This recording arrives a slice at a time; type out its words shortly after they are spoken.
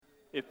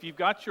If you've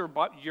got your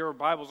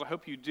Bibles, I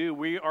hope you do.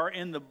 We are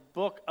in the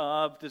book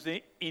of, does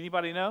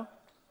anybody know?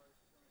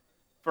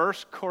 1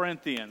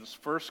 Corinthians.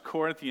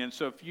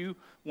 So if you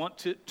want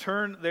to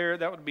turn there,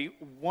 that would be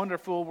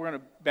wonderful. We're going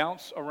to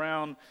bounce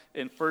around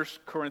in 1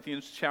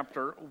 Corinthians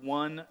chapter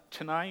 1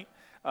 tonight.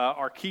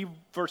 Our key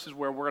verses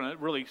where we're going to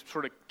really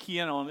sort of key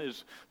in on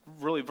is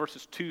really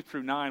verses 2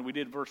 through 9. We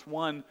did verse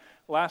 1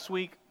 last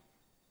week.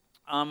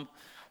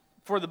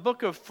 For the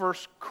book of 1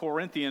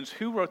 Corinthians,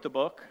 who wrote the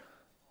book?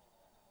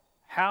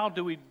 How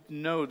do we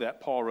know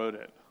that Paul wrote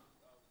it?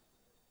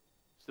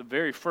 It's the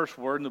very first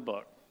word in the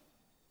book.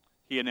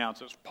 He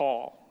announces,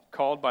 Paul,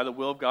 called by the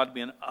will of God to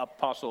be an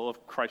apostle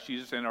of Christ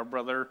Jesus, and our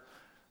brother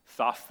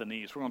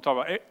Sosthenes. We're going to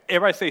talk about,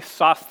 everybody say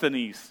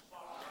Sosthenes.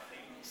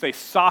 Say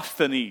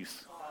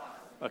Sosthenes.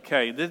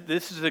 Okay,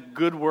 this is a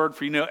good word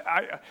for,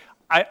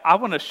 I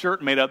want a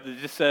shirt made up that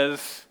just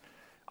says,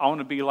 I want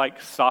to be like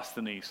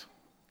Sosthenes.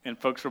 And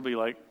folks will be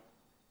like,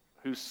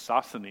 who's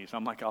Sosthenes?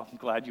 I'm like, oh, I'm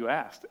glad you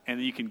asked.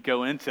 And you can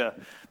go into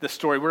the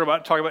story. We're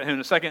about to talk about him in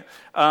a second.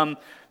 1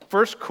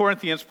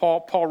 Corinthians,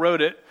 Paul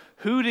wrote it.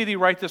 Who did he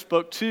write this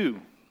book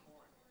to?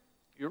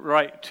 You're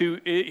right.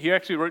 He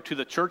actually wrote to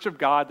the church of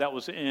God that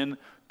was in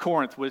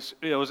Corinth.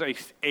 It was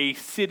a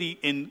city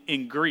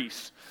in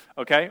Greece.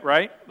 Okay,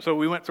 right? So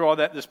we went through all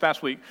that this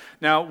past week.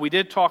 Now, we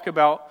did talk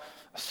about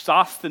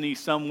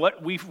Sosthenes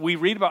somewhat. We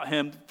read about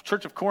him.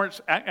 Church of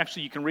Corinth,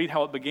 actually, you can read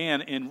how it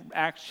began in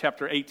Acts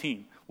chapter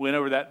 18. We went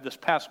over that this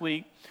past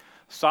week.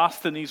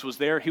 Sosthenes was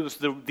there. He was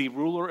the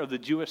ruler of the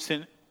Jewish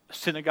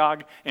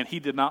synagogue, and he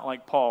did not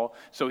like Paul.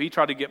 So he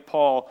tried to get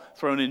Paul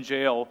thrown in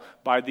jail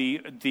by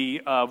the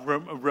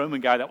Roman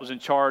guy that was in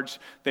charge.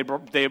 They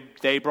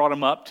brought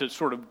him up to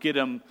sort of get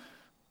him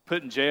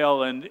put in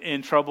jail and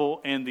in trouble,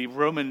 and the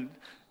Roman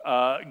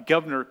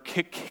governor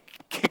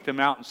kicked him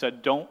out and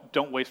said,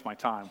 don't waste my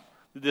time.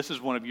 This is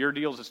one of your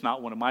deals. It's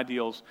not one of my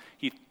deals.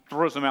 He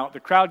throws him out. The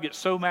crowd gets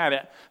so mad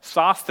at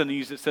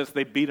Sosthenes, it says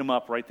they beat him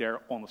up right there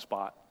on the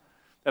spot.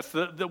 That's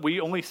we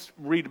only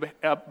read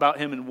about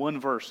him in one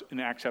verse in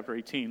Acts chapter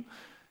 18.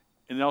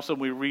 And then also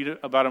we read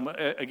about him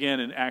again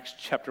in Acts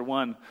chapter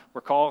 1,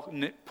 where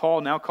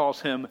Paul now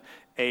calls him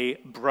a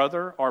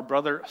brother, our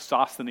brother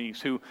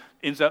Sosthenes, who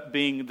ends up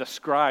being the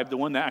scribe, the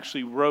one that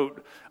actually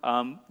wrote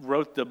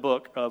the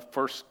book of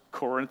 1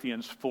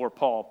 Corinthians for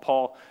Paul.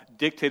 Paul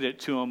dictated it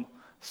to him.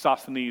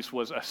 Sosthenes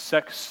was a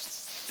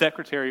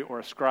secretary or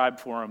a scribe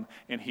for him,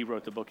 and he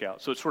wrote the book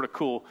out. So it's sort of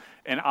cool,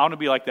 and I want to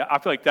be like that. I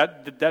feel like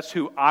that's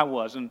who I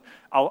was, and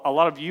a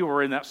lot of you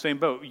were in that same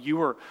boat. You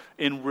were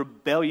in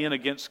rebellion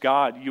against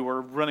God. You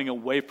were running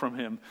away from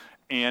him,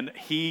 and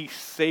he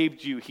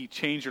saved you. He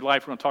changed your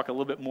life. We're going to talk a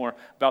little bit more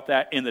about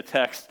that in the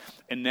text,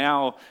 and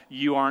now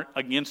you aren't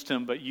against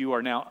him, but you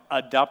are now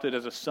adopted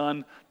as a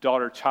son,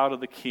 daughter, child of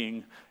the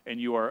King, and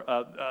you are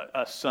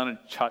a son and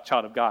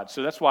child of God.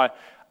 So that's why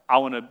I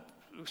want a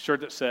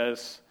shirt that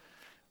says,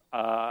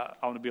 I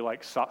want to be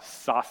like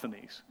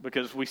Sosthenes,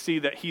 because we see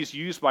that he's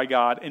used by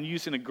God and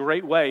used in a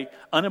great way.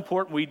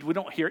 Unimportant, we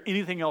don't hear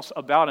anything else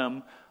about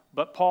him,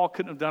 but Paul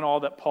couldn't have done all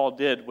that Paul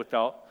did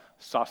without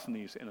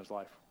Sosthenes in his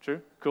life.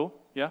 True? Cool?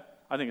 Yeah?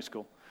 I think it's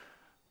cool.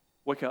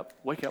 Wake up.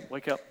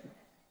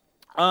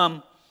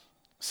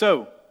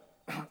 So,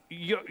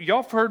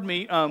 y'all have heard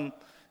me,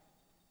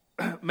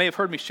 may have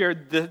heard me share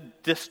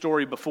this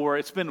story before.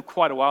 It's been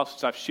quite a while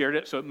since I've shared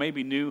it, so it may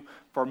be new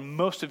for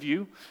most of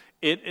you.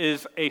 It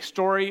is a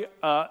story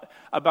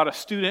about a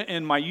student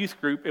in my youth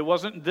group. It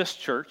wasn't this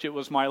church. It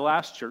was my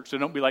last church. So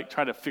don't be like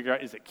trying to figure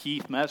out, is it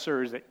Keith Messer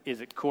or is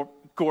it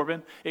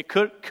Corbin? It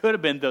could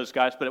have been those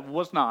guys, but it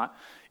was not.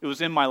 It was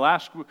in my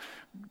last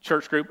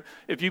church group.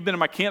 If you've been in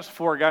my camps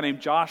before, a guy named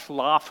Josh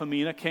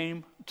LaFamina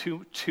came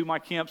to my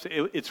camps.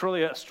 It's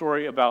really a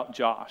story about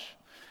Josh.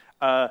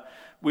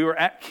 We were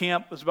at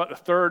camp. It was about the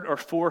third or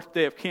fourth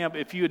day of camp.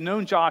 If you had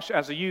known Josh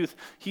as a youth,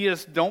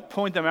 don't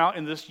point them out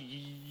in this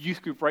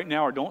youth group right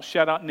now, or don't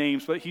shout out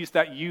names, but he's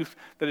that youth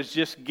that is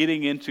just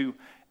getting into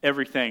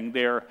everything.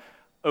 They're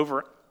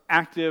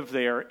overactive.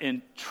 They're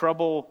in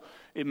trouble.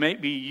 It may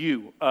be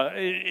you.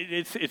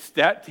 It's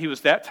that he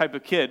was that type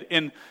of kid.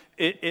 And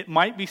it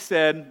might be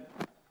said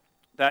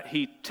that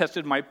he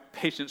tested my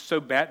patience so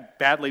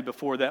badly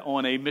before that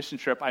on a mission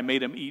trip I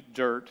made him eat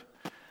dirt.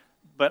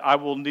 But I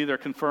will neither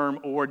confirm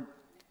or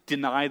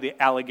deny the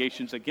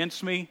allegations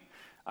against me.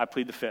 I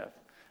plead the fifth.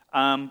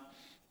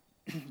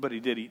 But he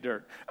did eat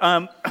dirt.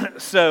 On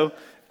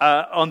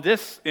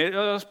this, it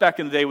was back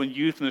in the day when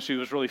youth ministry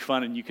was really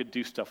fun and you could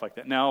do stuff like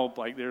that. Now,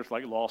 there's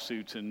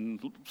lawsuits and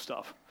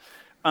stuff.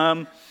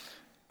 On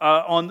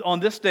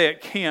this day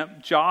at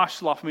camp, Josh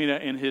LaFamina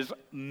and his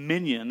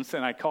minions,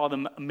 and I call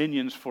them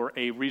minions for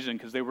a reason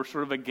because they were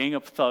sort of a gang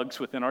of thugs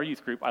within our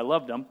youth group. I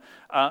loved them,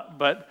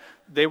 but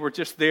they were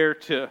just there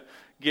to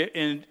get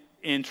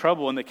in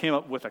trouble, and they came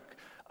up with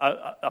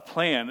a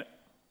plan.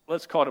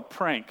 Let's call it a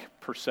prank,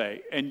 per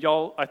se. And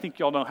I think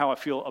y'all know how I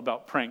feel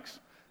about pranks.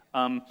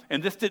 And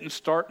this didn't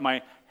start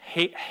my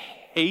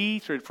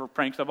hatred for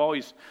pranks. I've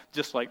always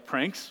disliked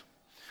pranks.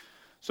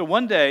 So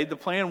one day, the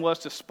plan was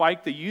to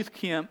spike the youth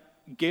camp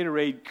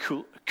Gatorade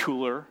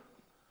cooler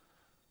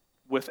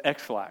with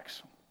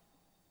Ex-Lax.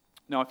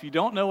 Now, if you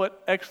don't know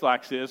what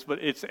Ex-Lax is, but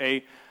it's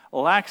a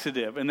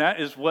laxative, and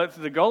that is what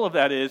the goal of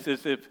that is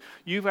if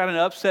you've got an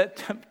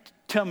upset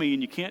tummy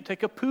and you can't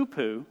take a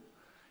poo-poo,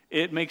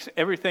 it makes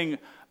everything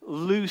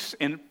loose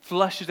and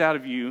flushes out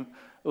of you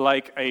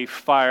like a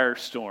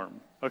firestorm,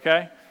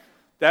 okay?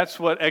 That's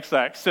what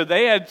Ex-Lax. So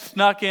they had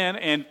snuck in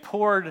and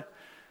poured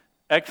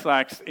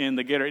Ex-Lax in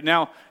the Gatorade.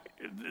 Now,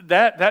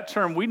 that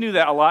term, we knew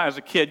that a lot as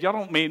a kid. Y'all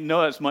don't maybe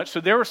know as much.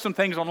 So there were some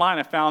things online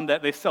I found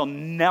that they sell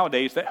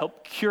nowadays that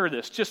help cure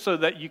this, just so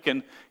that you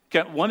can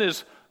get, one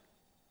is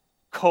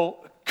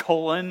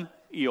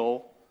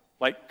colonial,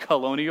 like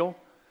colonial,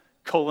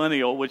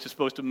 which is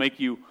supposed to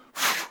make you,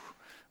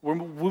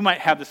 we might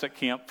have this at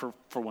camp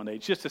for one day,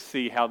 just to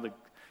see how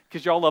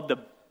because y'all love the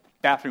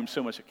bathroom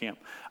so much at camp.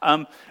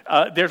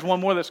 There's one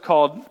more that's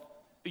called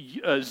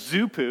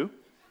Zupu.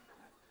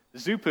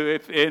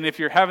 If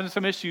you're having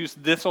some issues,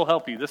 this will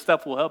help you. This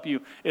stuff will help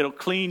you. It'll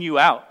clean you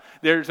out.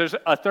 There's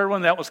a third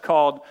one that was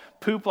called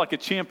Poop Like a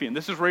Champion.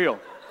 This is real.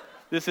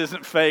 This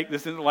isn't fake.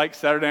 This isn't like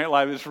Saturday Night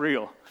Live. It's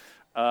real.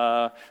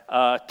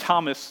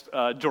 Thomas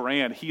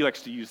Duran, he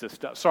likes to use this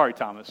stuff. Sorry,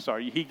 Thomas.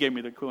 Sorry, he gave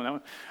me the clue on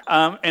that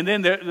one. And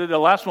then the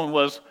last one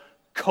was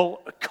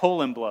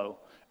Colon Blow.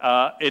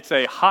 It's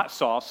a hot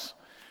sauce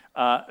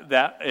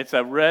it's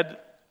a red.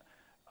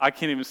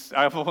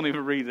 I won't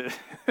even read it.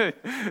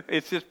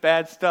 It's just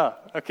bad stuff.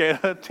 Okay,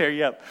 I'll tear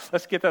you up.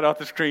 Let's get that off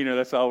the screener.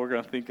 That's all we're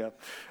going to think of.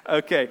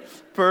 Okay,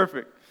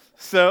 perfect.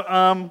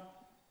 So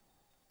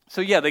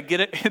yeah, they get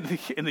it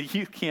in the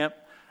youth camp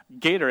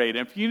Gatorade.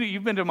 And if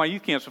you've been to my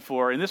youth camps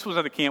before, and this was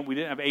at a camp, we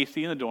didn't have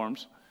AC in the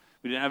dorms.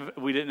 We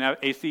didn't have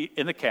AC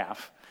in the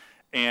calf,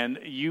 and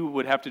you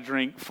would have to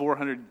drink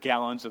 400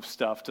 gallons of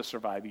stuff to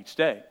survive each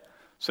day.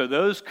 So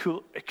those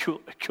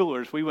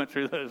coolers, we went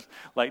through those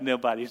like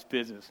nobody's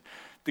business.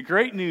 The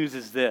great news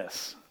is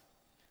this.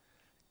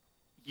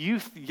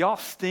 Y'all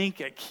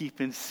stink at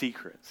keeping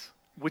secrets,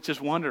 which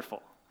is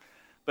wonderful.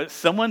 But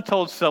someone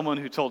told someone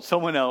who told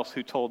someone else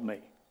who told me.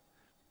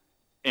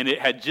 And it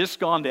had just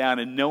gone down,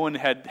 and no one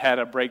had had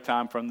a break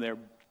time from their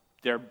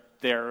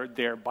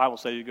Bible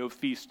study to go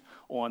feast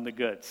on the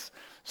goods.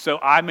 So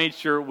I made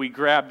sure we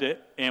grabbed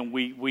it, and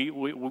we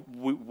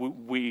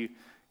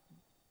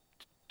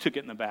took it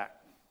in the back.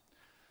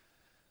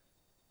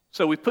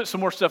 So we put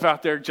some more stuff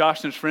out there.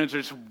 Josh and his friends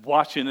are just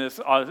watching this,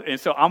 and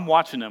so I'm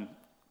watching them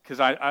because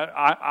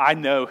I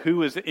know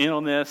who is in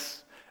on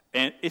this,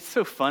 and it's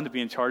so fun to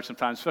be in charge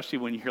sometimes, especially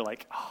when you're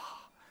like,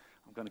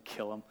 I'm going to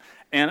kill them,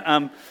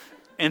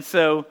 and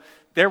so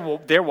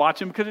they're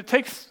watching because it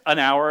takes an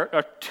hour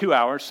or 2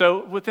 hours.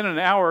 So within an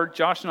hour,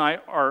 Josh and I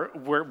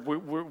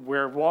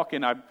we're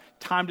walking. I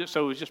timed it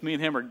so it was just me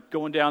and him are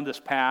going down this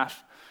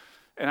path.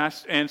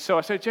 And so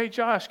I said,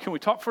 Josh, can we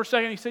talk for a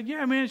second? He said,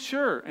 yeah, man,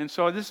 sure. And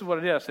so this is what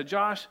it is. I said,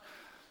 Josh,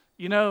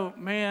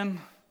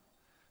 man,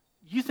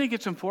 you think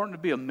it's important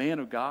to be a man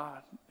of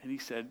God? And he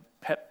said,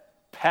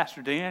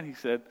 Pastor Dan, he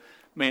said,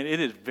 man, it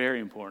is very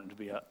important to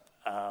be a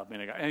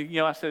man of God. And,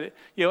 I said,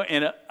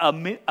 and a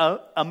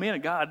man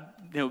of God,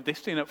 they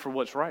stand up for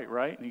what's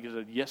right? And he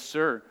said, yes,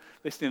 sir.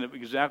 They stand up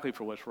exactly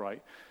for what's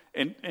right.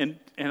 And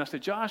I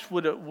said, Josh,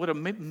 would a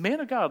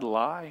man of God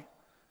lie?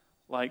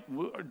 Like,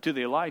 do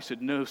they lie? He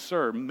said, no,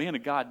 sir. Man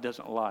of God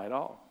doesn't lie at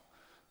all.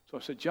 So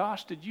I said,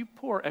 Josh, did you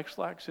pour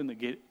Ex-Lax in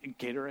the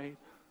Gatorade?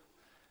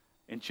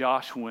 And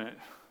Josh went,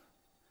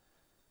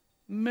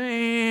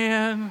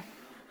 man,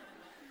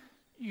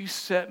 you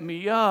set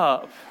me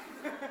up.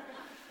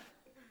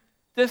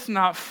 That's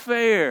not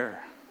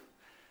fair.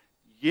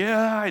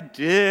 Yeah, I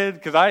did,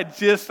 because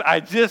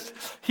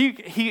he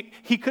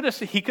could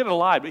have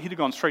lied, but he'd have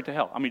gone straight to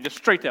hell. I mean, just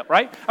straight to hell,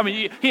 right? I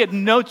mean, he had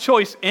no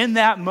choice in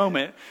that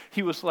moment.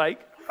 He was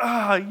like,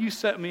 you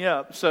set me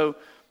up. So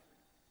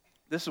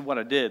this is what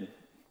I did.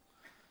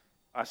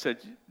 I said,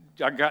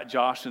 I got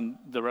Josh and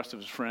the rest of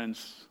his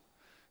friends,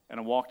 and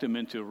I walked him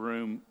into a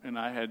room, and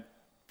I had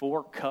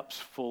 4 cups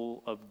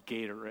full of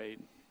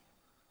Gatorade.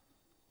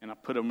 And I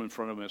put them in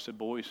front of him and said,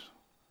 boys,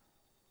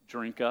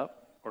 drink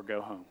up or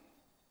go home.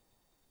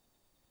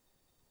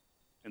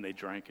 And they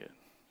drank it.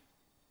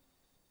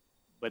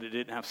 But it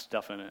didn't have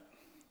stuff in it.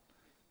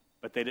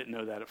 But they didn't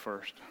know that at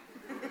first.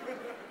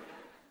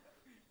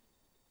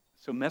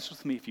 So mess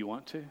with me if you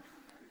want to.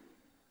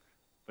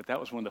 But that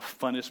was one of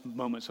the funnest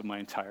moments of my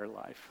entire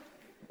life.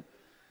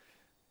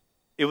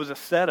 It was a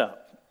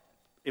setup.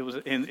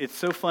 And it's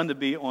so fun to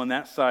be on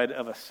that side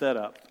of a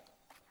setup.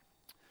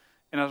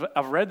 And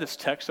I've read this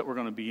text that we're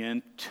going to be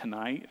in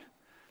tonight.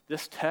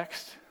 This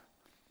text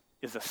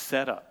is a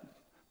setup.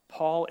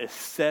 Paul is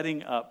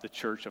setting up the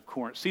church of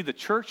Corinth. See, the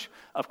church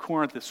of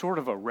Corinth is sort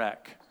of a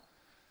wreck.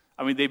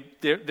 I mean,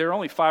 they're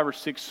only 5 or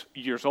 6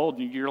 years old,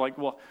 and you're like,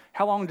 well,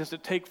 how long does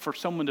it take for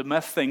someone to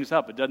mess things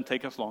up? It doesn't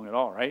take us long at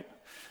all, right?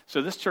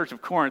 So this church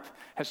of Corinth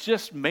has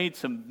just made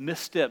some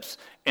missteps,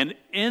 and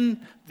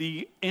in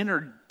the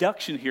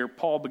introduction here,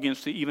 Paul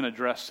begins to even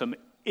address some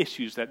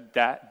issues that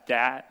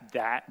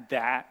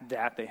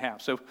they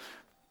have. So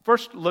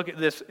first, look at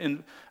this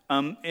and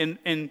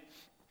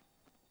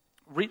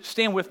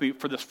stand with me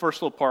for this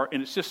first little part,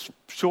 and it's just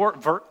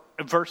short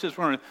verses.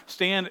 We're going to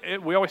stand.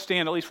 We always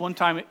stand at least one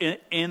time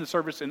in the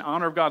service in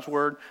honor of God's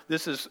word.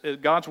 This is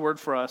God's word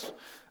for us.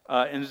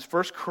 And it's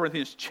 1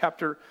 Corinthians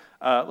chapter.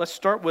 Let's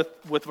start with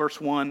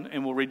verse 1,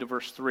 and we'll read to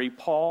verse 3.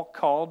 Paul,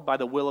 called by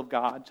the will of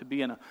God to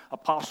be an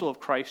apostle of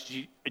Christ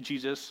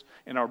Jesus,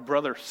 and our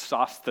brother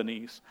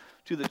Sosthenes,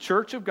 to the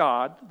church of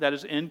God that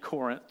is in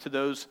Corinth, to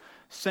those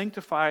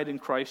sanctified in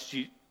Christ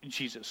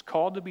Jesus,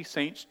 called to be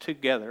saints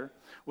together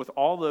with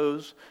all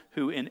those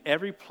who in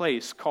every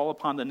place call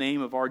upon the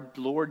name of our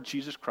Lord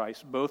Jesus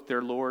Christ, both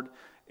their Lord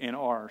and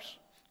ours.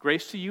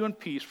 Grace to you and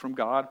peace from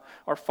God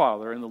our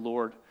Father and the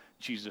Lord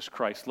Jesus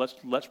Christ.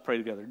 Let's pray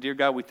together. Dear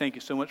God, we thank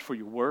you so much for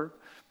your word.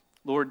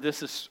 Lord,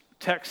 this is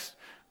text,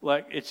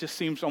 like it just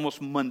seems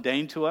almost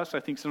mundane to us. I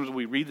think sometimes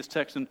we read this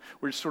text and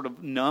we're just sort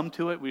of numb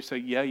to it. We say,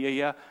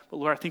 yeah. But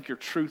Lord, I think your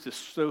truth is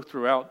so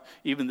throughout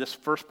even this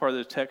first part of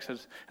the text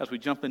as we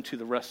jump into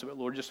the rest of it.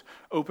 Lord, just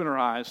open our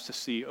eyes to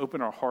see,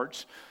 open our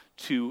hearts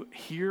to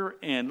hear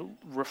and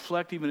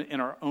reflect even in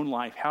our own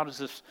life.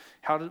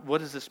 What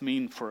does this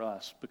mean for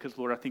us? Because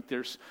Lord, I think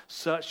there's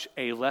such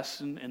a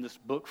lesson in this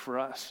book for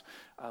us.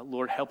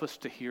 Lord, help us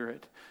to hear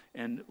it.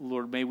 And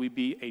Lord, may we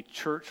be a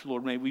church.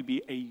 Lord, may we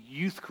be a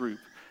youth group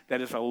that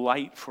is a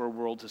light for a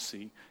world to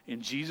see.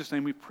 In Jesus'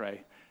 name we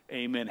pray.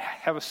 Amen.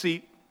 Have a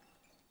seat.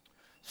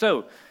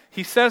 So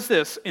he says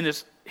this in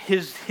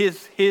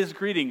his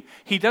greeting.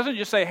 He doesn't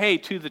just say, hey,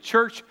 to the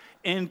church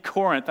in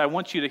Corinth, I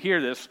want you to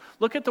hear this.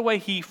 Look at the way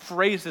he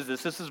phrases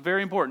this. This is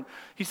very important.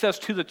 He says,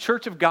 to the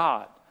church of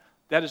God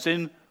that is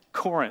in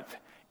Corinth,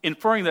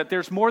 inferring that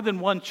there's more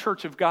than one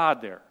church of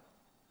God there.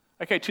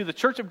 Okay, to the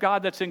church of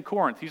God that's in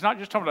Corinth. He's not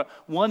just talking about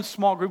one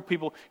small group of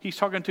people. He's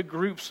talking to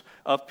groups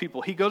of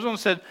people. He goes on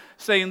and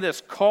saying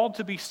this, called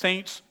to be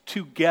saints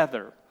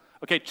together.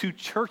 Okay, to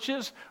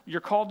churches,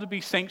 you're called to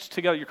be saints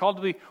together. You're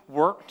called to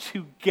work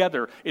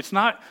together. It's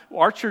not,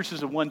 our church is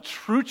the one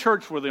true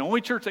church. We're the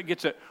only church that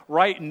gets it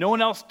right. No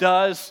one else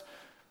does.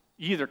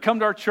 You either come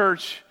to our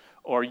church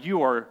or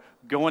you are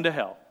going to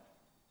hell.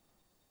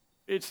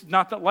 It's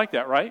not like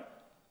that, right?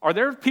 Are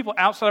there people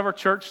outside of our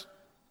church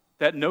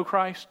that know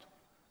Christ?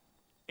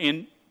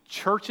 In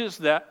churches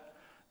that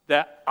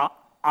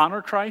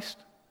honor Christ?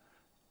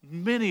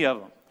 Many of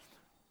them.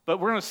 But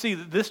we're going to see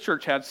that this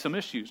church had some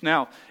issues.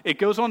 Now, it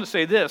goes on to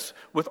say this,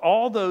 with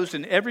all those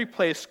in every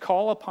place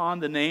call upon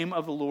the name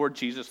of the Lord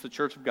Jesus, the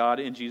church of God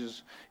in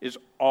Jesus is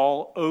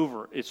all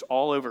over. It's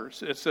all over.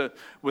 It's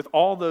with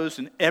all those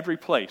in every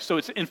place. So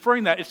it's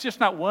inferring that it's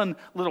just not one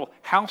little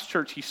house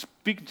church he's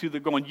speaking to.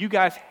 They're going, you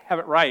guys have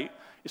it right.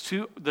 It's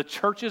to the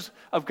churches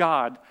of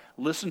God.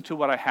 Listen to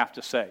what I have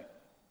to say.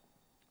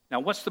 Now,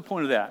 what's the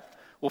point of that?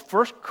 Well,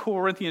 1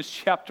 Corinthians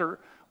chapter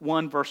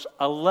 1, verse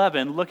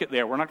 11, look at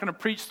there. We're not going to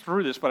preach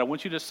through this, but I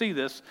want you to see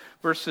this.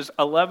 Verses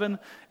 11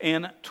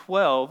 and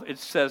 12, it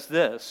says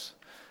this,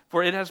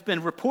 for it has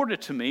been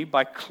reported to me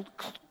by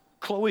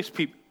Chloe's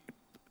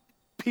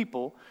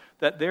people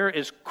that there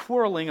is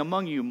quarreling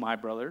among you, my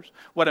brothers.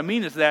 What I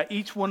mean is that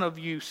each one of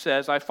you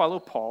says, I follow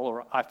Paul,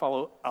 or I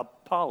follow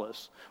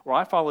Apollos, or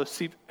I follow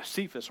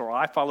Cephas, or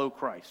I follow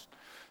Christ.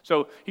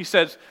 So he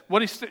says,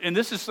 and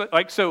this is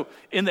like, so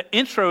in the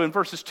intro in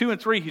verses 2 and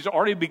 3, he's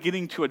already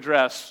beginning to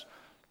address,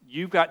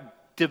 you've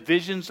got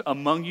divisions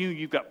among you,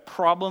 you've got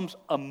problems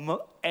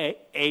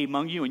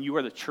among you, and you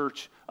are the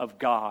church of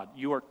God.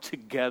 You are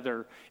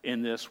together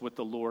in this with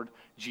the Lord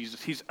Jesus.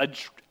 He's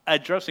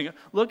addressing it.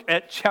 Look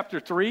at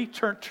chapter 3,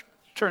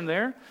 turn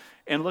there,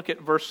 and look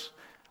at verse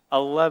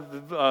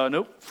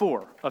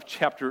 4 of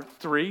chapter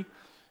 3.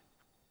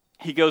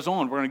 He goes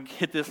on, we're going to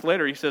hit this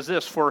later. He says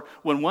this, for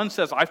when one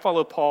says, I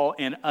follow Paul,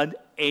 and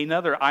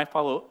another, I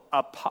follow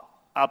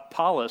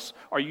Apollos,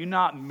 are you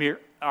not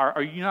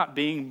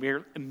being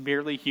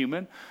merely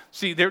human?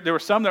 See, there were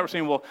some that were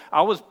saying, well,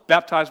 I was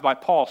baptized by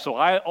Paul, so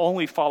I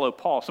only follow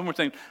Paul. Some were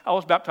saying, I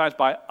was baptized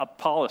by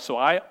Apollos, so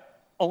I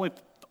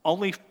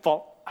only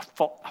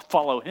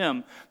follow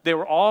him. They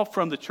were all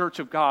from the church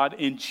of God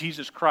in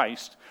Jesus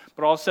Christ,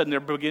 but all of a sudden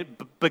they're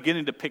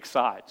beginning to pick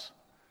sides.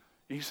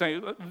 And he's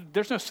saying,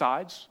 there's no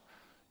sides.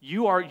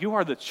 You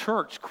are the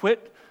church.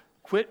 Quit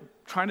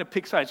trying to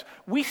pick sides.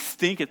 We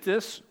stink at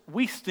this.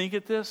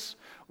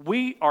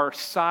 We are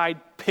side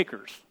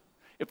pickers.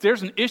 If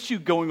there's an issue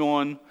going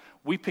on,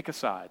 we pick a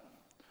side.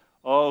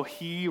 Oh,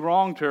 he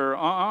wronged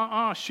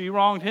her. She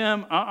wronged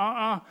him.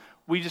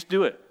 We just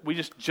do it. We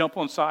just jump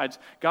on sides.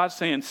 God's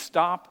saying,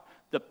 stop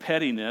the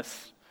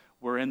pettiness.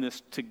 We're in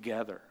this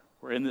together.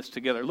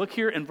 Look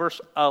here in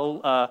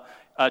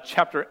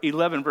chapter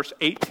 11, verse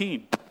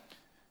 18.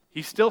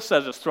 He still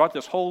says this throughout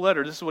this whole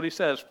letter. This is what he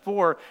says.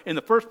 For, in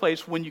the first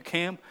place, when you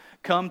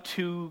come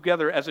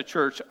together as a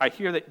church, I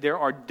hear that there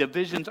are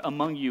divisions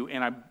among you,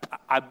 and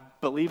I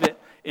believe it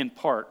in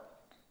part.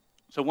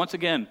 So once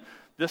again,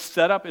 this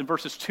setup in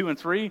verses 2 and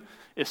 3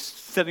 is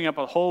setting up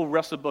a whole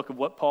rest of the book of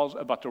what Paul's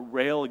about to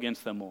rail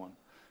against them on.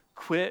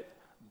 Quit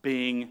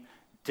being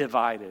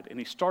divided. And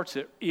he starts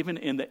it even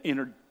in the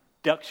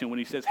introduction when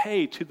he says,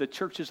 hey, to the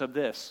churches of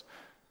this,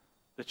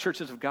 the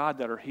churches of God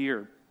that are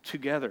here,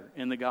 together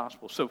in the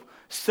gospel. So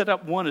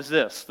setup one is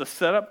this. The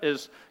setup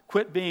is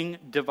quit being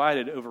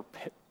divided over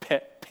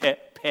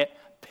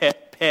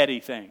petty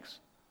things.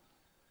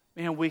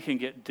 Man, we can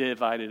get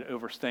divided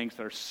over things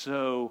that are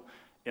so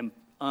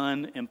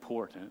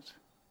unimportant.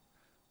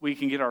 We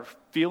can get our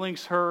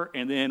feelings hurt,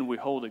 and then we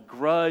hold a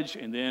grudge,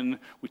 and then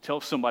we tell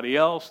somebody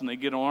else, and they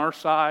get on our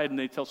side, and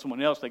they tell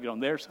someone else, they get on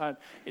their side.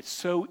 It's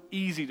so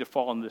easy to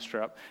fall in this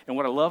trap. And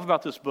what I love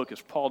about this book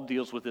is Paul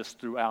deals with this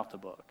throughout the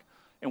book.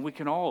 And we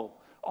can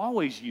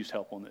always use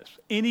help on this.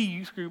 Any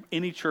youth group,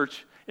 any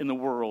church in the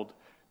world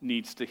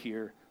needs to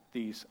hear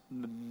these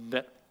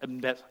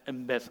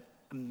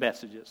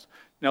messages.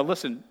 Now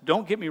listen,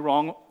 don't get me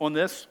wrong on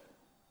this.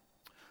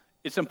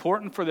 It's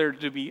important for there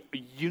to be a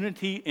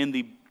unity in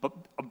the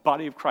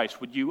body of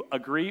Christ. Would you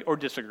agree or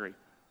disagree?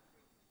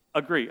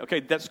 Agree.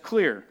 Okay, that's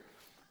clear.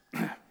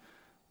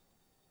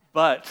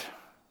 But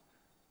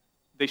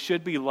they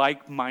should be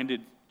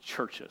like-minded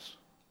churches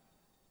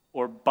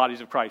or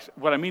bodies of Christ.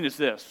 What I mean is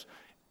this.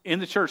 In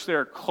the church, there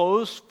are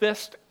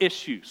closed-fist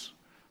issues.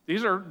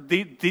 These are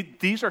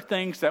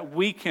things that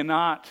we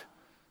cannot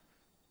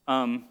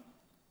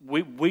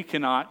we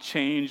cannot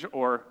change,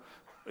 or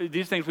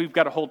these things we've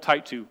got to hold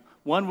tight to.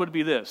 One would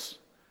be this: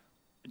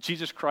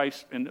 Jesus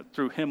Christ, and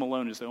through Him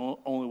alone, is the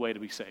only way to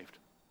be saved.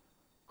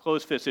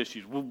 Closed-fist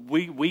issues.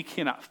 We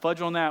cannot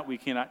fudge on that. We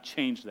cannot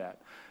change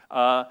that.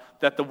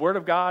 That the Word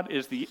of God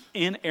is the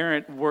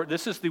inerrant Word.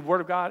 This is the Word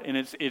of God, and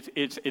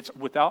it's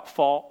without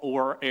fault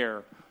or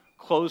error.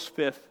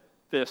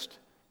 Closed-fist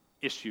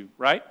issue,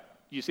 right?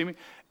 You see me?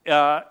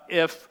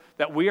 If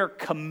that we are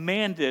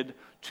commanded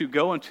to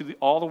go into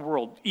all the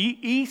world.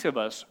 Each of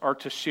us are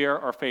to share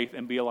our faith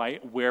and be a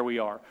light where we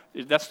are.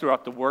 That's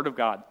throughout the Word of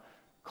God.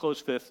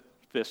 Closed-fist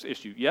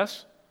issue.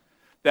 Yes?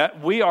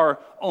 That we are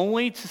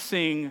only to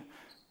sing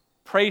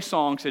praise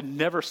songs and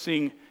never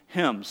sing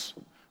hymns.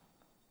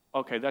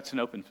 Okay, that's an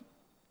open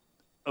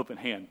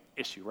hand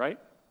issue, right?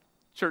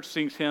 Church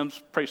sings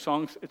hymns, praise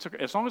songs. It's okay.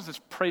 As long as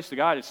it's praise to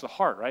God, it's the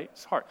heart, right?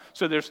 It's the heart.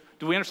 So do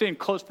we understand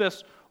closed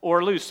fist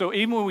or loose? So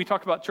even when we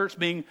talk about church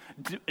being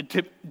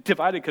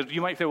divided, because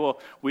you might say, well,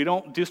 we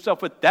don't do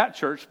stuff with that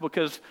church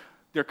because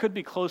there could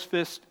be closed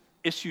fist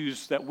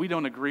issues that we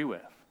don't agree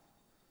with.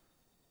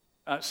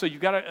 So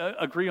you've got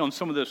to agree on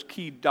some of those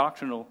key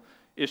doctrinal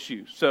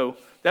issues. So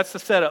that's the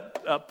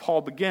setup Paul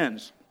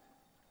begins.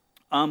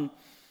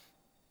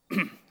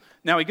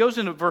 Now he goes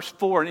into verse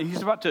 4, and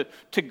he's about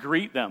to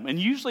greet them. And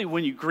usually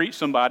when you greet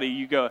somebody,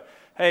 you go,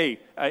 hey,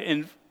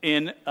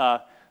 in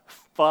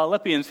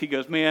Philippians, he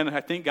goes, man,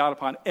 I thank God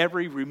upon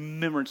every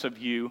remembrance of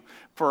you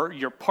for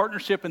your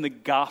partnership in the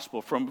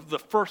gospel from the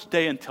first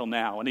day until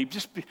now. And he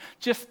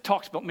just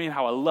talks about, man,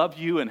 how I love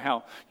you and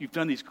how you've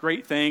done these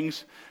great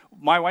things.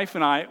 My wife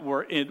and I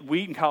were in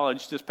Wheaton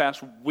College this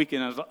past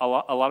weekend. As a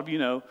lot of you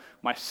know,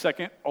 my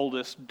second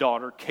oldest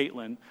daughter,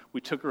 Caitlin,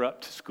 we took her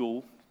up to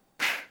school.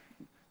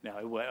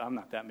 No, I'm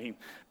not that mean.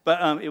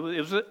 But it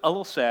was a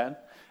little sad.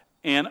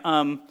 And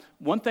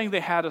one thing they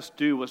had us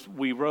do was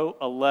we wrote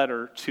a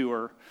letter to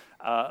her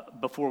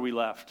before we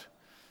left.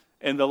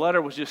 And the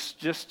letter was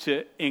just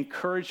to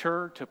encourage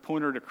her, to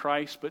point her to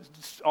Christ, but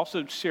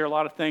also share a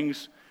lot of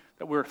things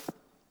that we're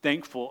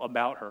thankful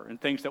about her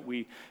and things that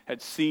we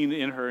had seen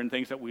in her and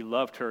things that we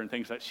loved her and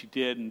things that she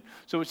did. And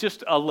so it's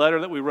just a letter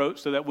that we wrote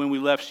so that when we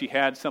left, she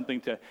had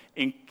something to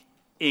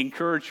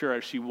encourage her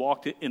as she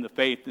walked in the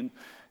faith. And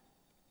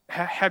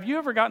have you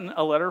ever gotten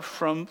a letter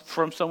from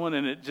someone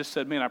and it just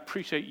said, man, I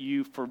appreciate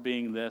you for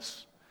being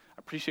this. I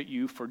appreciate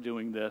you for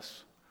doing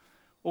this.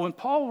 Well, when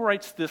Paul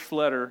writes this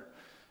letter,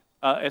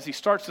 as he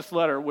starts this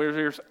letter, where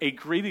there's a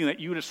greeting that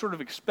you would sort of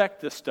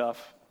expect this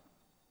stuff,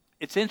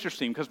 it's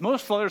interesting because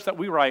most letters that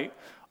we write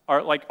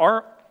are like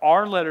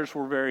our letters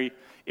were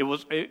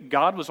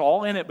God was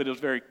all in it, but it was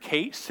very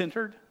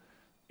Kate-centered,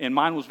 and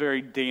mine was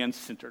very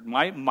Dan-centered.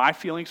 My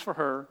feelings for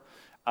her,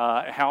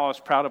 how I was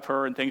proud of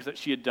her and things that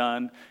she had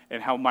done,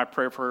 and how my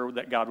prayer for her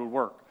that God would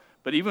work.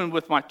 But even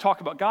with my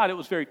talk about God, it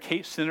was very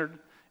Kate-centered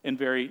and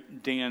very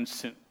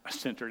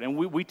Dan-centered, and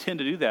we tend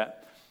to do that.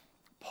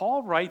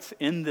 Paul writes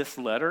in this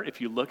letter, if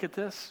you look at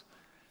this,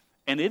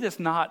 and it is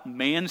not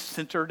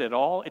man-centered at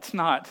all. It's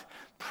not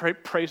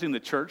praising the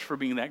church for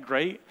being that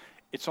great.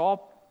 It's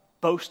all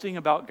boasting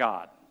about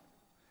God.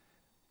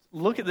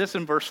 Look at this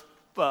in verse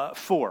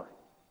 4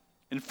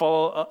 and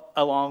follow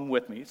along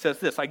with me. It says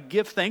this: I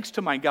give thanks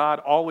to my God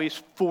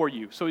always for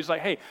you. So he's like,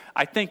 hey,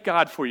 I thank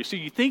God for you. So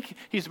you think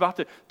he's about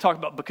to talk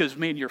about, because,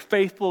 man, you're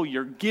faithful,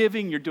 you're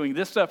giving, you're doing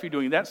this stuff, you're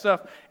doing that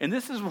stuff. And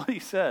this is what he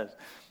says.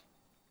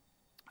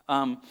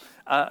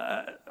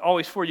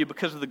 Always for you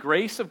because of the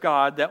grace of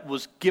God that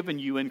was given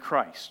you in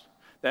Christ.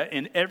 That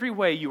in every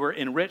way you were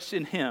enriched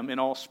in him in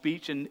all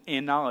speech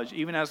and knowledge,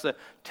 even as the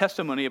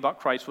testimony about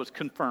Christ was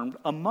confirmed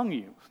among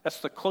you. That's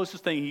the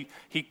closest thing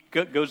he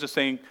goes to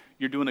saying,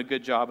 you're doing a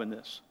good job in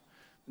this.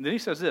 And then he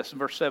says this in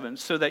verse 7,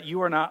 so that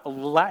you are not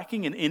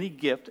lacking in any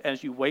gift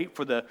as you wait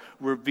for the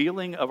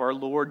revealing of our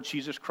Lord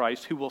Jesus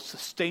Christ, who will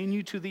sustain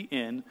you to the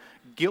end,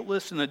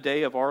 guiltless in the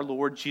day of our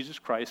Lord Jesus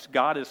Christ.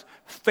 God is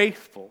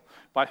faithful,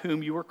 by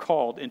whom you were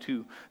called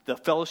into the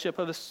fellowship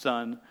of his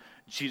Son,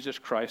 Jesus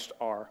Christ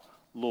our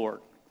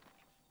Lord.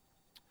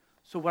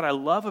 So what I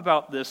love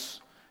about this,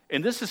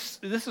 and this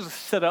is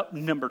setup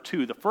number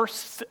 2. The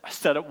first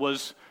setup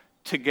was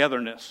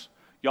togetherness.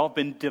 Y'all have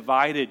been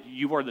divided.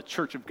 You are the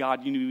church of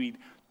God. You need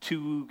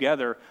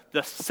together.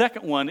 The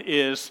second one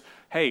is,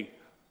 hey,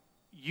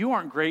 you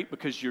aren't great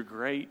because you're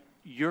great.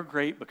 You're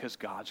great because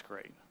God's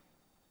great.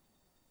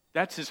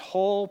 That's his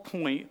whole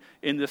point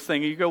in this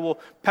thing. You go, well,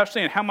 Pastor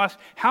Stan,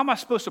 how am I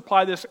supposed to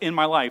apply this in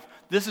my life?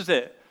 This is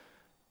it.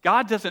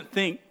 God doesn't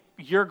think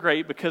you're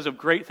great because of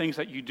great things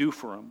that you do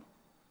for him.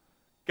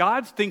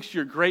 God thinks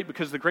you're great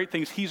because of the great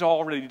things he's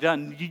already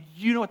done.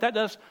 You know what that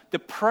does? The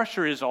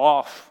pressure is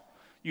off.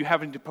 You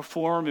having to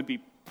perform and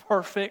be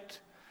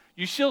perfect.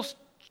 You still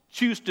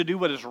choose to do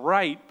what is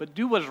right, but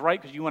do what is right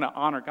because you want to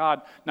honor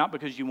God, not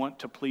because you want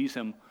to please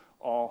him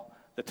all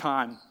the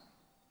time.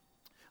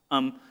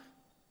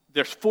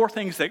 There's 4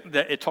 things that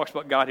it talks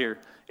about God here.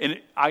 And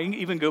I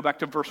even go back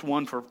to verse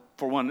 1 for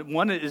one.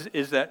 One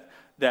is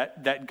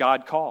that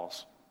God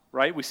calls,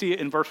 right? We see it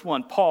in verse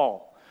 1.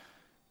 Paul,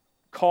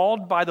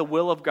 called by the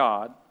will of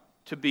God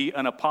to be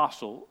an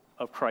apostle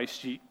of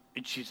Christ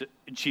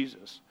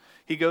Jesus.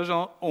 He goes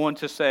on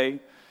to say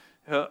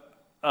to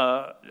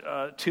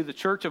the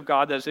church of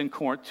God that is in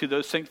Corinth, to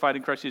those sanctified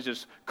in Christ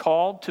Jesus,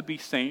 called to be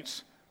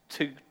saints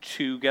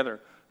together.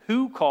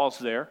 Who calls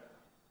there?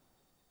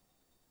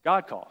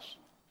 God calls,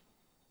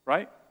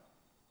 right?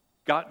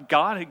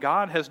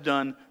 God has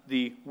done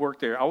the work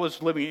there. I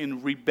was living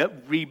in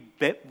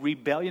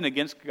rebellion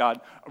against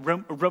God.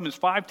 Romans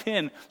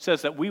 5:10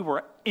 says that we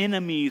were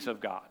enemies of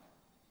God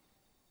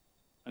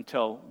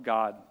until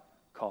God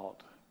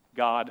called.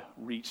 God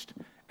reached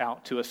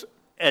out to us.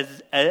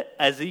 As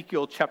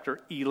Ezekiel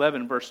chapter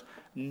 11, verse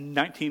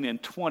 19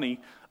 and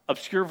 20,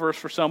 obscure verse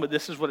for some, but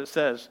this is what it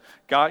says.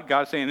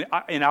 God saying,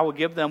 and I will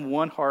give them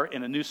one heart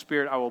and a new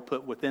spirit I will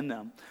put within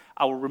them.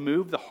 I will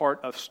remove the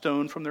heart of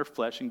stone from their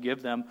flesh and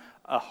give them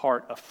a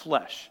heart of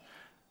flesh.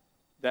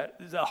 That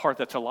is a heart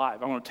that's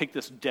alive. I'm going to take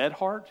this dead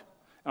heart,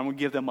 I'm going to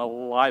give them a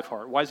live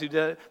heart. Why is he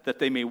dead? That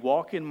they may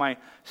walk in my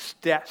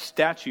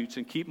statutes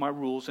and keep my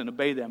rules and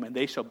obey them, and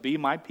they shall be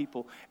my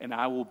people, and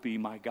I will be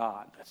my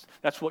God.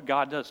 That's what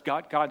God does.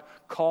 God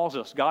calls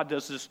us. God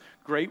does this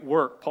great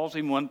work. Paul's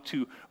even wanted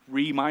to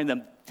remind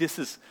them, this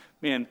is,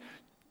 man,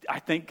 I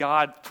thank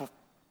God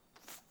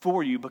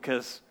for you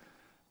because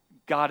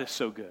God is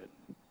so good.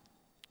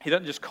 He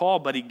doesn't just call,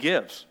 but he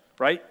gives,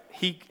 right?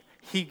 He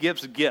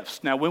gives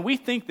gifts. Now, when we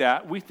think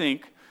that, we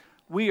think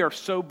we are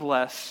so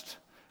blessed.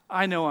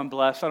 I know I'm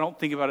blessed. I don't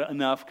think about it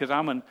enough because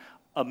I'm an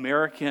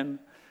American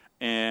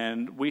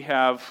and we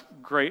have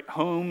great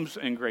homes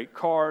and great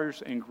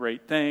cars and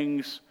great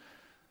things.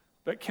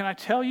 But can I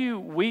tell you,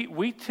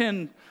 we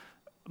tend,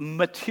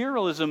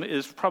 materialism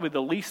is probably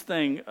the least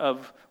thing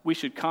of we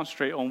should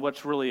concentrate on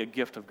what's really a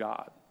gift of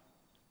God.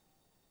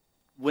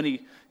 When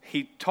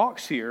he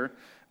talks here,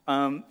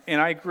 and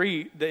I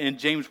agree that in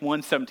James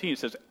 1:17 it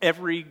says,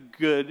 every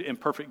good and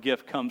perfect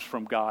gift comes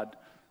from God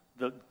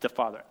the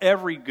Father.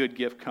 Every good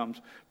gift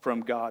comes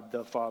from God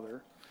the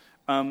Father.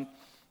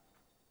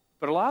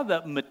 But a lot of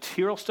that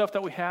material stuff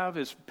that we have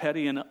is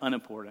petty and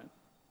unimportant.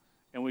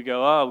 And we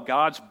go, oh,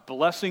 God's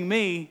blessing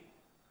me.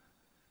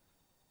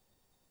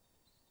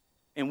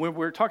 And when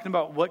we're talking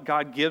about what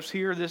God gives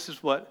here, this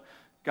is what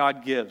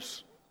God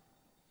gives.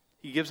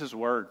 He gives his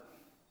word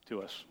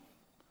to us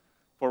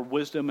for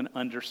wisdom and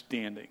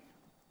understanding.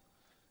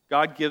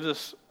 God gives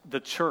us the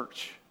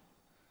church.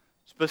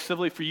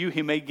 Specifically for you,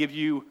 he may give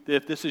you,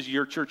 if this is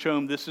your church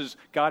home,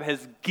 God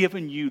has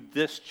given you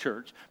this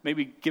church,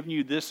 maybe given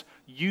you this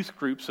youth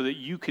group so that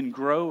you can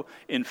grow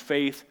in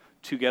faith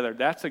together.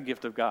 That's a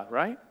gift of God,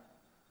 right?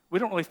 We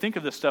don't really think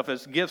of this stuff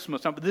as gifts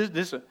most of the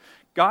time, but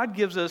God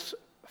gives us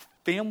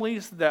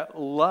families that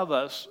love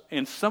us,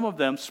 and some of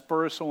them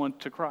spur us on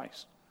to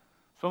Christ.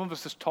 Some of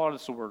us has taught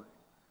us the word.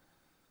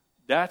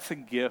 That's a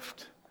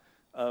gift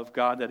of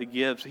God that he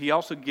gives. He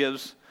also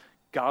gives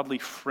godly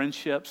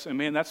friendships. And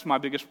man, that's my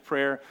biggest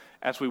prayer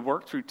as we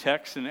work through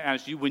text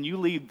and when you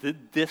leave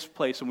this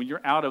place and when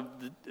you're out of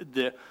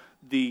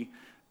the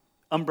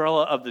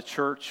umbrella of the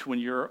church, when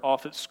you're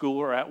off at school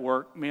or at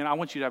work, man, I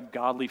want you to have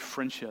godly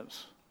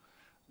friendships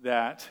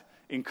that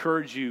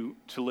encourage you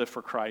to live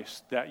for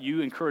Christ, that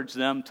you encourage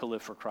them to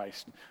live for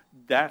Christ.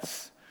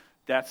 That's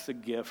the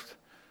gift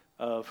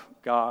of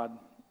God.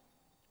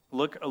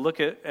 Look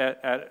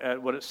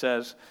at what it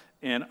says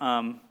in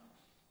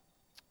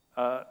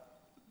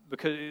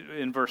because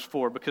in verse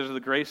 4, because of the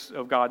grace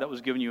of God that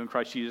was given you in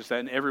Christ Jesus, that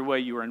in every way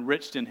you are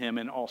enriched in him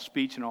in all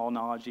speech and all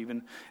knowledge,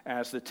 even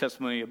as the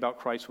testimony about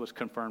Christ was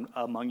confirmed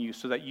among you,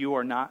 so that you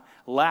are not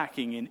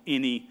lacking in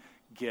any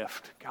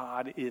gift.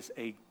 God is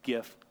a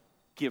gift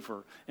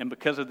giver. And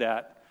because of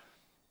that,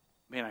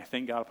 man, I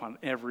thank God upon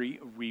every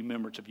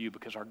remembrance of you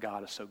because our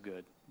God is so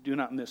good. Do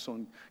not miss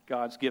on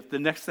God's gift. The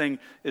next thing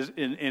is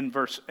in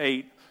verse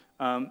 8.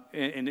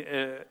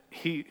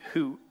 He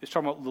who is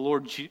talking about the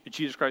Lord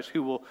Jesus Christ,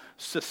 who will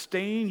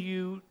sustain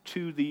you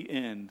to the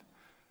end.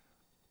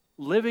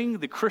 Living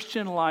the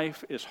Christian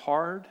life is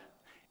hard,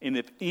 and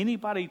if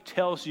anybody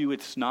tells you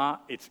it's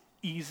not, it's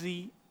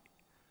easy,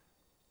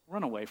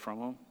 run away from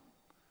them.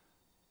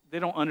 They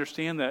don't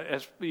understand that.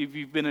 As if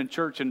you've been in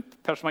church, and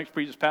Pastor Mike's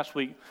preached this past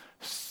week,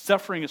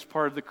 suffering is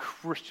part of the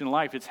Christian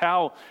life. It's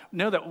how,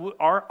 know that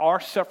our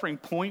suffering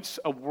points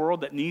a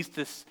world that needs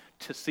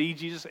to see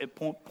Jesus. It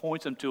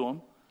points them to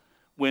him.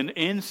 When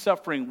in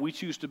suffering, we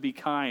choose to be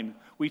kind.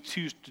 We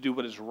choose to do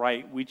what is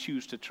right. We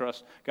choose to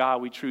trust God.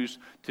 We choose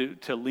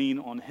to lean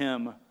on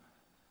him.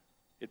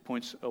 It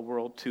points a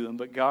world to him.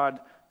 But God,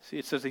 see,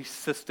 it says he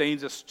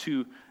sustains us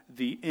to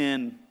the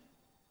end.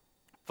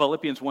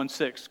 Philippians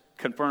 1:6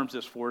 confirms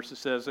this for us. It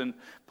says, and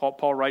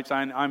Paul writes,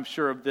 I'm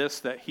sure of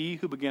this, that he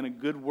who began a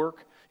good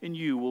work in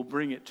you will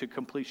bring it to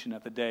completion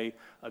at the day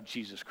of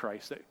Jesus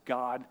Christ, that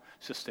God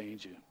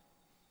sustains you.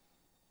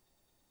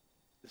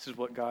 This is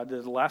what God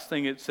does. The last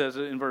thing it says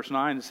in verse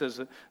 9, it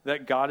says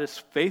that God is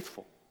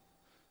faithful.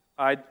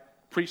 I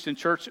preached in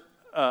church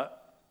a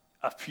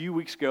few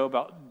weeks ago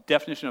about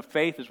definition of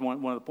faith is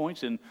one of the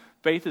points, and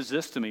faith is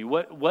this to me.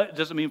 What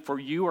does it mean for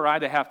you or I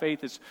to have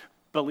faith? It's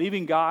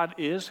believing God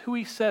is who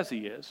he says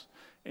he is,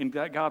 and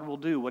that God will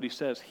do what he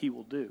says he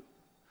will do.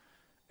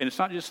 And it's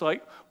not just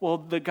like, well,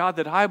 the God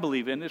that I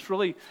believe in.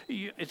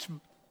 It's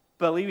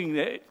believing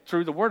that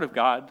through the Word of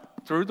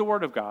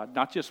God,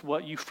 not just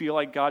what you feel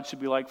like God should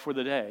be like for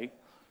the day.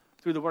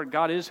 Through the Word,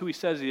 God is who he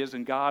says he is,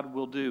 and God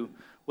will do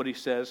what he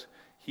says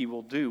he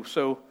will do.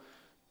 So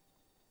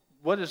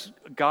what is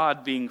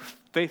God being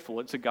faithful?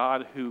 It's a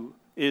God who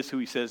is who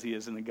he says he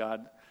is, and a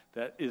God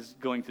that is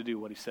going to do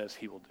what he says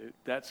he will do.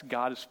 That's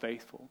God is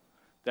faithful.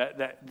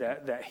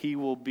 That he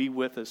will be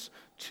with us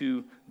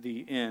to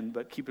the end.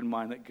 But keep in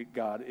mind that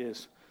God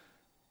is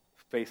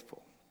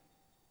faithful.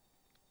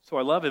 So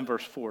I love in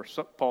verse 4,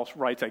 Paul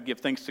writes, I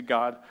give thanks to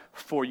God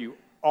for you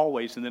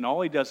always. And then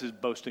all he does is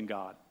boast in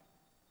God.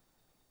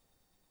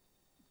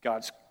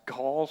 God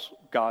calls,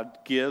 God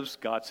gives,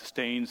 God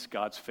sustains,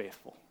 God's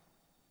faithful.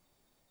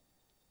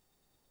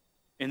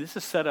 And this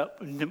is set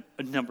up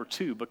number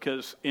 2,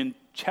 because in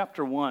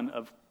chapter 1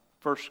 of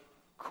 1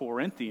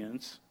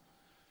 Corinthians,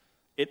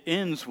 it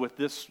ends with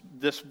this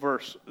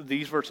verse,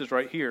 these verses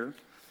right here,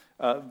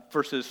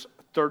 verses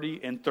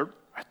 30 and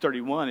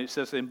 31. It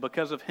says, and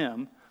because of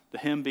him, the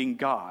him being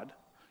God,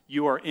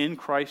 you are in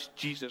Christ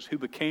Jesus, who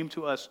became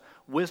to us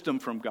wisdom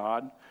from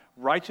God,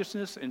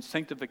 righteousness and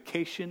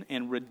sanctification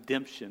and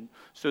redemption,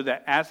 so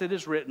that as it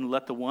is written,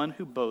 let the one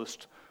who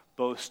boasts,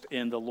 boast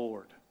in the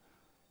Lord.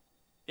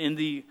 In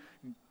the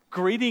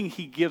greeting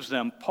he gives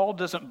them, Paul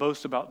doesn't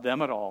boast about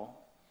them at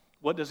all.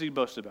 What does he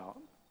boast about?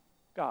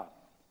 God.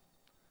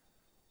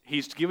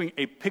 He's giving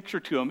a picture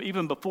to them.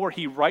 Even before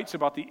he writes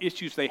about the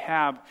issues they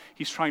have,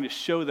 he's trying to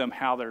show them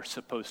how they're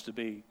supposed to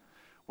be.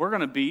 We're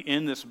going to be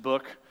in this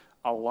book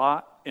a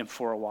lot and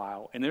for a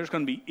while. And there's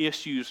going to be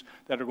issues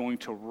that are going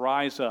to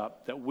rise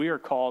up, that we are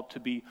called to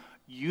be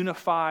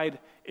unified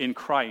in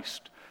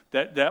Christ.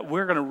 That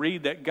we're going to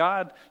read that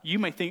God, you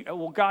may think,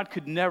 well, God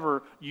could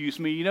never use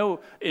me. You know,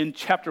 in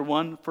chapter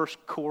 1, 1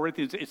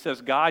 Corinthians, it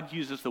says God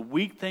uses the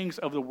weak things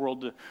of the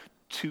world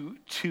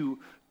to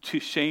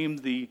shame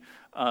the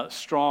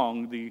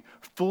strong, the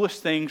foolish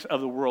things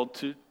of the world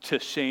to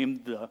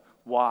shame the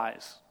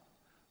wise.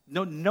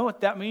 Know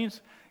what that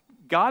means?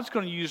 God's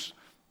going to use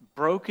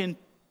broken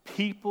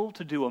people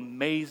to do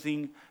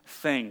amazing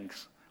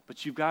things.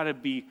 But you've got to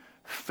be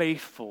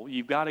faithful.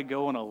 You've got to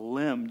go on a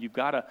limb. You've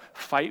got to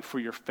fight for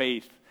your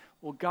faith.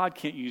 Well, God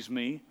can't use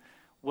me.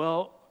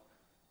 Well,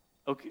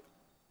 okay.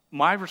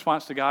 My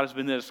response to God has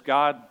been this: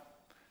 God,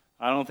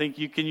 I don't think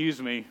you can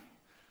use me.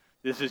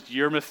 This is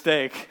your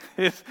mistake,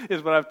 is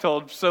what I've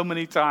told so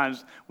many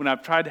times when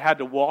I've had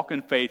to walk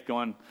in faith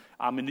going,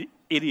 I'm an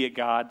idiot,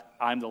 God.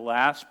 I'm the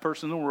last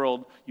person in the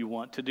world you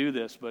want to do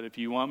this, but if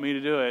you want me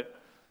to do it,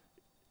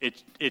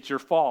 it's your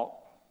fault.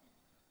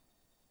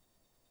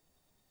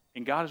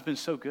 And God has been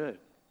so good.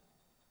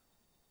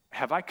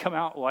 Have I come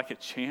out like a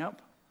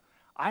champ?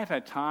 I have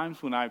had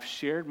times when I've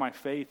shared my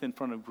faith in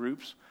front of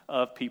groups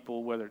of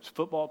people, whether it's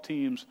football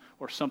teams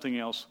or something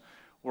else,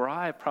 where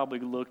I have probably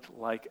looked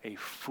like a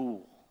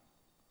fool.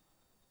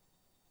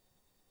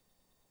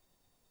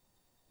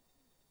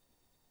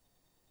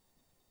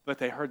 But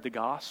they heard the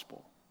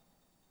gospel.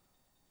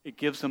 It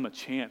gives them a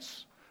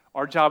chance.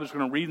 Our job is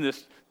going to read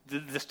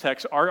this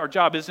text. Our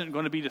job isn't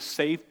going to be to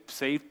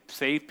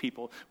save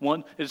people.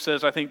 One, it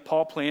says, I think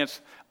Paul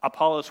plants,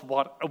 Apollos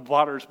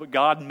waters, but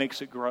God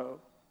makes it grow.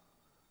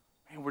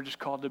 And we're just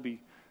called to be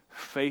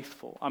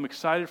faithful. I'm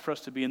excited for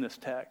us to be in this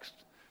text.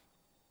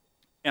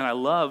 And I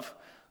love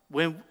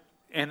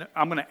and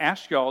I'm going to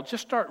ask y'all,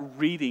 just start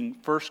reading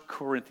 1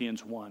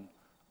 Corinthians 1,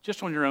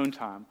 just on your own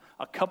time,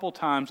 a couple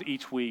times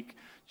each week.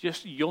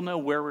 Just, you'll know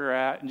where we're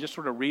at, and just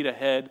sort of read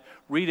ahead.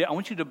 Read it. I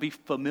want you to be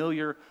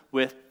familiar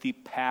with the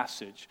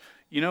passage.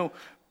 You know,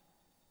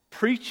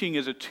 preaching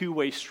is a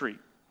two-way street.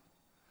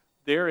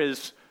 There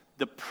is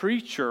the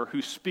preacher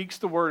who speaks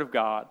the word of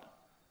God.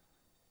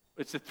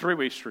 It's a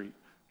three-way street.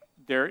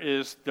 There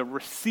is the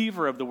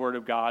receiver of the word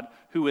of God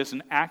who is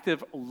an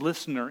active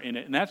listener in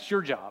it, and that's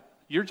your job.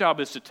 Your job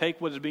is to take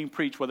what is being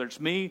preached, whether it's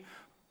me,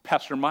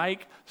 Pastor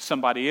Mike,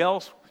 somebody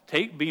else,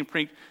 take being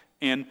preached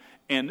and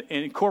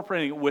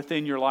incorporating it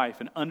within your life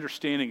and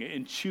understanding it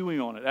and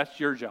chewing on it. That's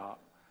your job.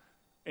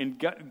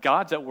 And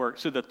God's at work.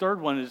 So the third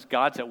one is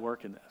God's at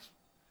work in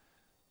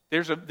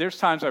this. There's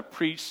times I've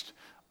preached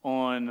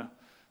on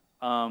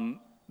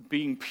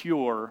being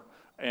pure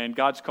and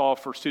God's call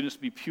for students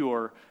to be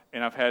pure,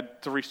 and I've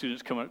had 3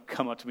 students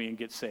come up to me and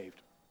get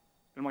saved.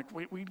 And I'm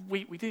like, we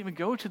didn't even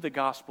go to the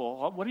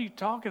gospel. What are you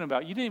talking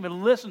about? You didn't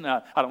even listen.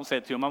 I don't say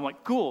it to them. I'm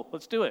like, cool,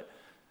 let's do it.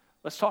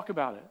 Let's talk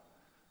about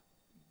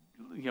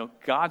it.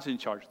 God's in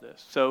charge of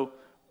this. So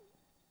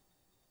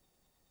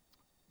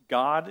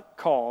God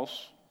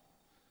calls,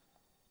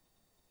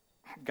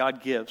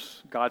 God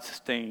gives, God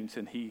sustains,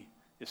 and he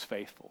is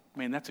faithful.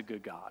 Man, that's a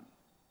good God.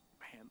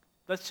 Man,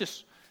 let's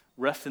just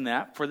rest in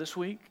that for this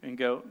week and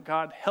go,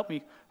 God, help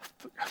me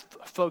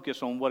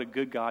focus on what a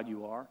good God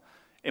you are.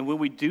 And when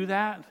we do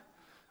that,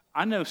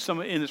 I know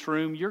some in this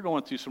room, you're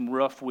going through some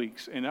rough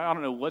weeks. And I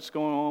don't know what's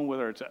going on,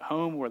 whether it's at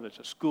home, whether it's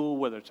at school,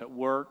 whether it's at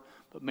work.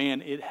 But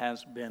man, it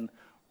has been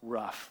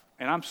rough.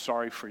 And I'm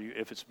sorry for you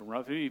if it's been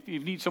rough. If you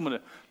need someone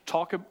to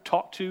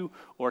talk to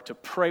or to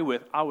pray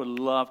with, I would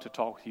love to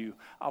talk with you.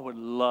 I would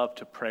love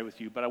to pray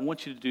with you. But I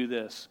want you to do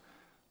this.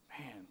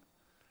 Man,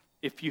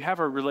 if you have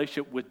a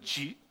relationship with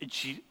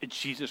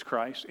Jesus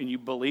Christ and you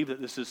believe that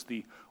this is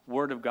the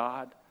Word of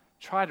God,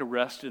 try to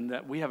rest in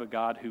that we have a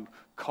God who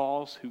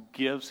calls, who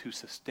gives, who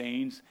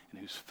sustains, and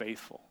who's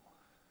faithful.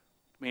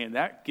 Man,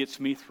 that gets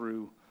me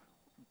through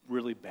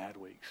really bad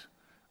weeks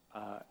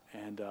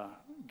and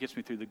gets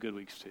me through the good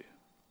weeks too.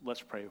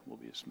 Let's pray. We'll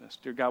be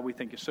dismissed. Dear God, we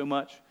thank you so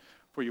much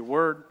for your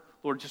word.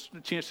 Lord, just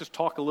a chance to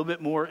talk a little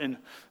bit more in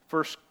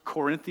 1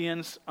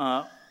 Corinthians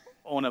on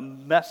a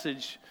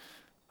message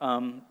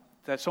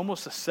that's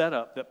almost a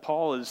setup that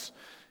Paul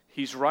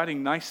he's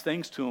writing nice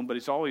things to them, but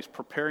he's always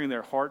preparing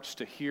their hearts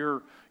to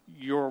hear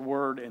your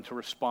word and to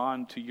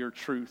respond to your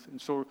truth. And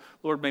so,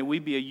 Lord, may we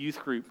be a youth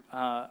group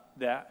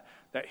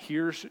that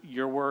hears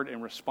your word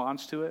and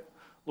responds to it.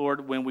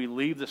 Lord, when we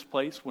leave this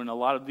place, when a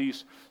lot of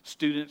these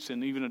students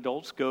and even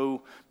adults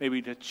go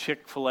maybe to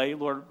Chick-fil-A,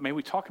 Lord, may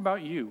we talk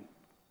about you.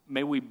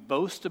 May we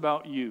boast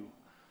about you.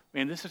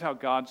 Man, this is how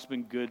God's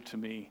been good to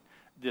me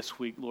this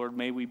week, Lord.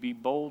 May we be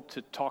bold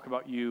to talk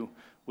about you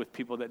with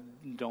people that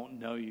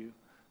don't know you.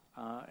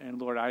 And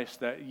Lord, I ask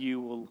that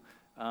you will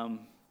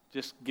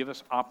just give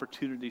us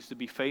opportunities to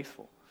be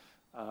faithful.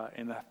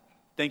 And I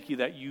thank you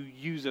that you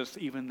use us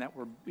even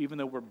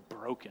though we're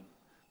broken.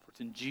 For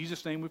it's in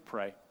Jesus' name we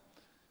pray.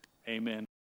 Amen.